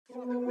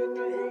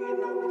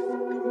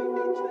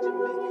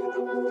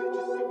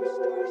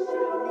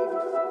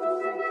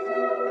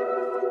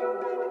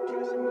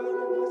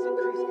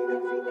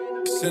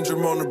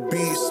Syndrome on the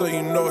beat, so you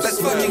know it's Let's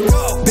fucking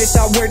go. Bitch,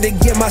 I work to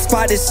get my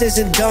spot, this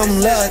isn't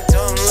dumb luck.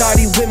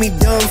 Shawty with me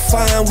dumb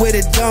fine with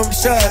a dumb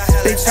shut.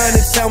 They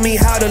tryna tell me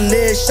how to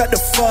live, shut the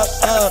fuck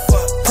up.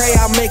 Pray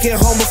I make it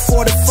home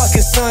before the fucking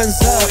sun's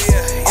up.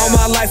 All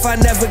my life I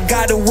never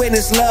got to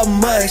witness love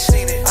much.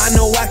 I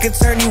know I can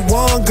turn you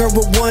on, girl,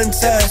 with one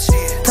touch.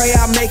 Pray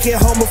I make it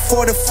home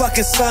before the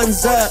fucking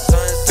sun's up.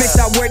 Bitch,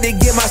 I work to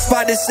get my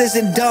spot, this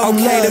isn't dumb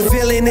luck. The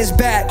villain is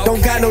back, don't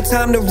got no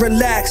time to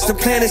relax. The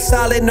plan is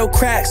solid, no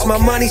cracks. My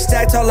money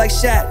stacked tall like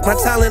Shaq. My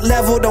talent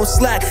level don't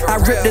slack. I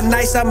rip the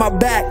nice out my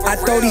back. I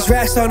throw these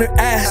racks on her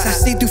ass. I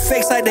see through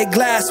fakes like they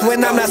glass.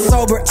 When I'm not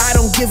sober, I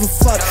don't give a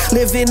fuck.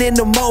 Living in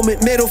the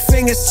moment, middle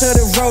fingers to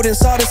the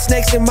rodents. All the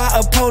snakes in my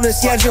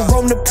opponents. Yeah,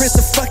 Jerome the prince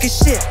of fucking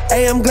shit.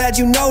 Hey, I'm glad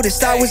you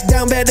noticed. I was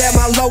down bad at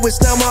my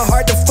lowest. Now my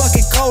heart the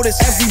fucking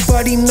coldest.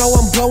 Everybody know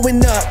I'm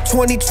blowing up.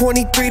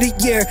 2023 the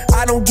year.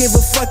 I don't give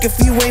a fuck if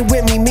you ain't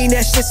with me. Mean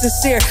that shit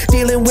sincere.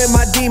 Dealing with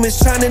my demons,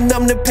 trying to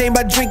numb the pain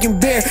by drinking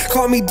beer.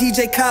 Call me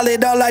DJ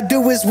Khaled, all I do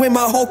is win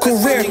my whole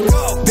career.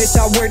 Bitch,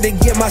 I work to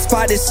get my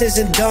spot, this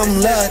isn't dumb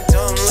luck.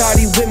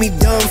 Shawty with me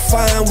dumb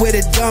fine with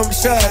a dumb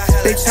shut.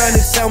 They trying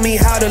to tell me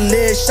how to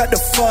live, shut the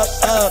fuck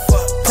up.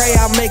 Pray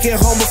I make it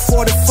home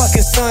before the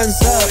fucking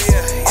sun's up.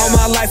 All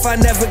my life I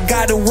never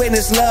got to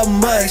witness love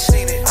much.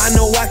 I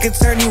know I can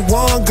turn you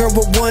on, girl,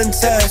 with one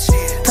touch.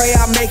 Pray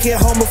I make it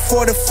home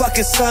before the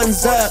fucking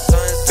sun's up.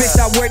 Bitch,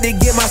 I work to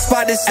get my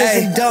spot, this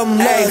isn't dumb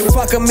luck.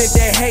 Fuck them if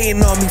they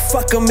hating on me,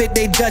 fuck them if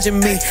they judging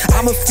me.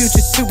 I'm a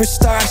future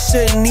superstar, I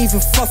shouldn't even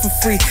fuck for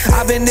free.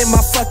 I've been in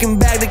my fucking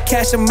bag, the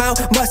cash amount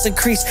must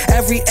increase.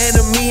 Every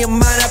enemy of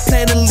mine, I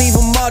plan to leave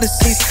them all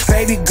deceased.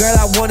 Baby girl,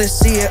 I wanna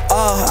see it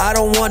all, I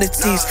don't wanna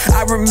tease.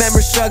 I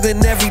remember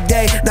struggling every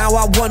day, now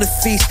I wanna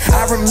feast.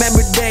 I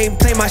remember they ain't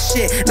play my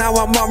shit, now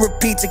I'm on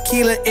repeat.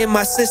 Tequila in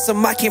my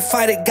system, I can't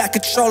fight it, got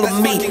control of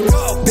me.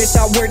 Bitch,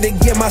 I work to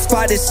get my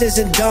spot, this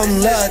isn't dumb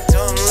luck.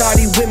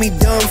 Shawty with me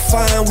dumb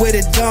fine with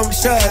a dumb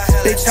shut.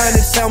 They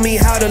tryna tell me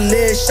how to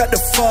live, shut the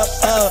fuck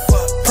up.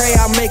 Pray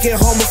I make it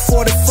home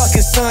before the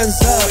fucking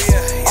sun's up.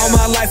 All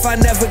my life I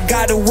never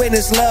got to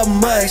witness love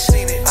much.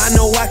 I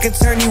know I can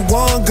turn you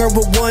on, girl,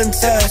 with one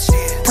touch.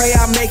 Pray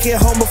I make it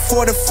home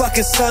before the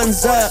fucking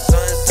sun's up.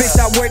 Bitch,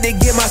 I work to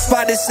get my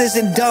spot, this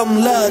isn't dumb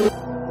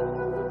luck.